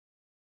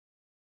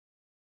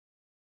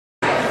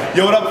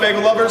Yo, what up, Faygo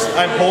lovers?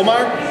 I'm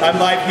Polmar. I'm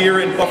live here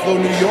in Buffalo,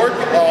 New York,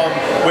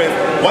 with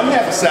one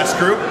half of CES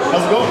CRU. How's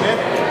it going, man?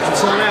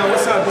 So now,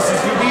 what's up? This is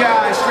Ubi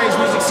of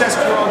CES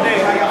CRU all day.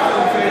 How y'all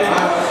feeling,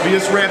 Faygo? We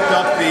just wrapped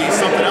up the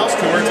Something Else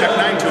tour, Tech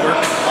N9ne tour.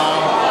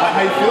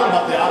 How you feeling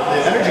about the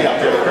energy out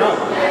there, the crowd?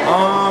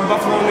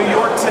 Buffalo, New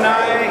York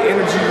tonight.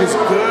 Energy was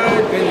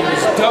good. Venue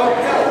was dope.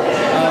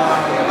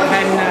 I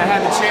hadn't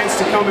had the chance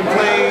to come and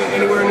play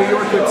anywhere in New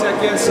York with Tech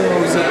yet, so it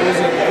was an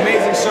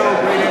amazing show.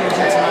 Great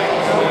energy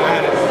tonight.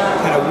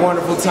 I had a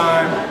wonderful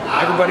time.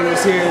 Everybody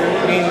was here.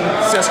 Me and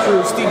CES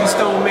CRU, Stevie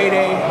Stone,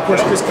 Mayday, of course,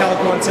 Krizz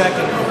Kaliko and Tech.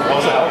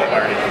 What was a hell of a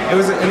party? It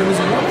was a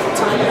wonderful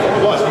time.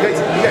 It was.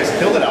 You guys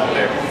killed it out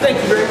there. Thank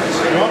you very much.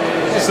 You know?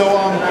 So,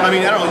 I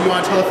mean, I don't know, you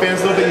want to tell the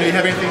fans a little bit, do you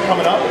have anything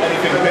coming up?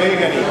 Anything big?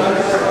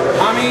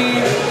 I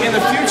mean, in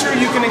the future,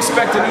 you can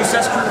expect a new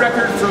CES CRU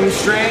record from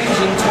Strange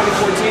in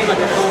 2014,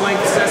 like a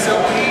full-length CES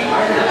LP.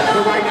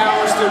 But right now,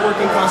 we're still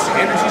working Constant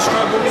Energy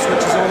Struggles,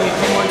 which is only a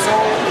few months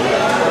old.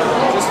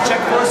 Just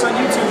check for us on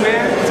YouTube,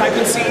 man. Type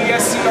in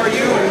CES CRU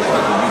and look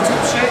at the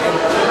YouTube shit, and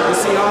you'll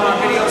see all our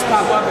videos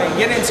pop up and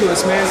get into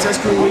us, man. CES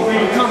CRU,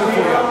 we're coming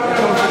for you. We're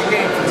coming for the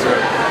game.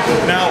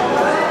 Now,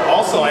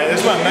 also, I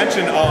just want to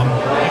mention,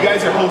 you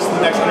guys are hosting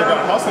the next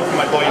Underground Hustling for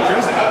my boy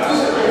Krizz.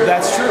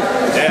 That's true.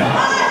 Yeah.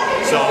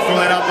 So throw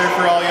that out there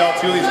for all y'all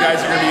too. These guys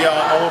are going to be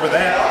all over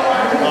that.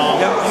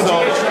 Yep.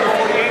 So,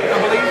 48, I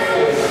believe.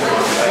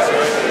 That's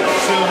right.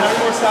 So how many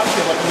more stops do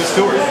you have left in this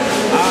tour? 15,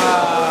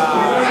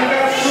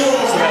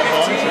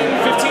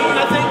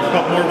 I think.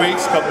 Couple more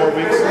weeks.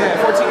 Yeah,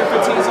 14 or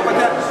 15, something like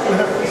that.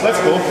 That's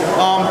cool.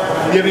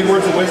 Do you have any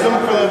words of wisdom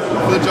for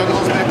the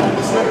juggalos back home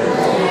listening?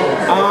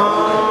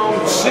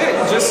 Shit,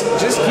 just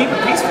keep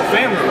it peaceful,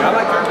 family. I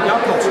like y'all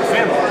culture,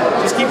 family.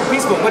 Just keep it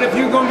peaceful. But if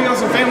you're gonna be on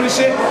some family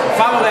shit,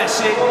 follow that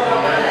shit.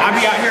 I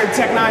be out here at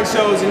Tech N9ne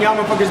shows and y'all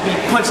motherfuckers be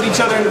punching each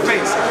other in the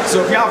face.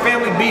 So if y'all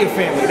family, be a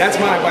family. That's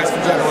my advice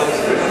for juggalos.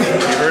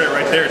 You heard it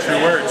right there.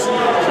 True words.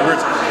 True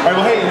words. All right.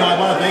 Well, hey, I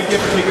want to thank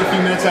you for taking a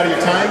few minutes out of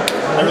your time.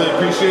 I really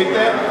appreciate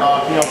that.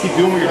 Keep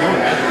doing what you're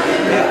doing, man.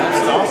 Yeah,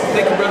 that's awesome.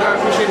 Thank you, brother.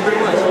 I appreciate it very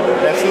much.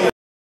 Absolutely.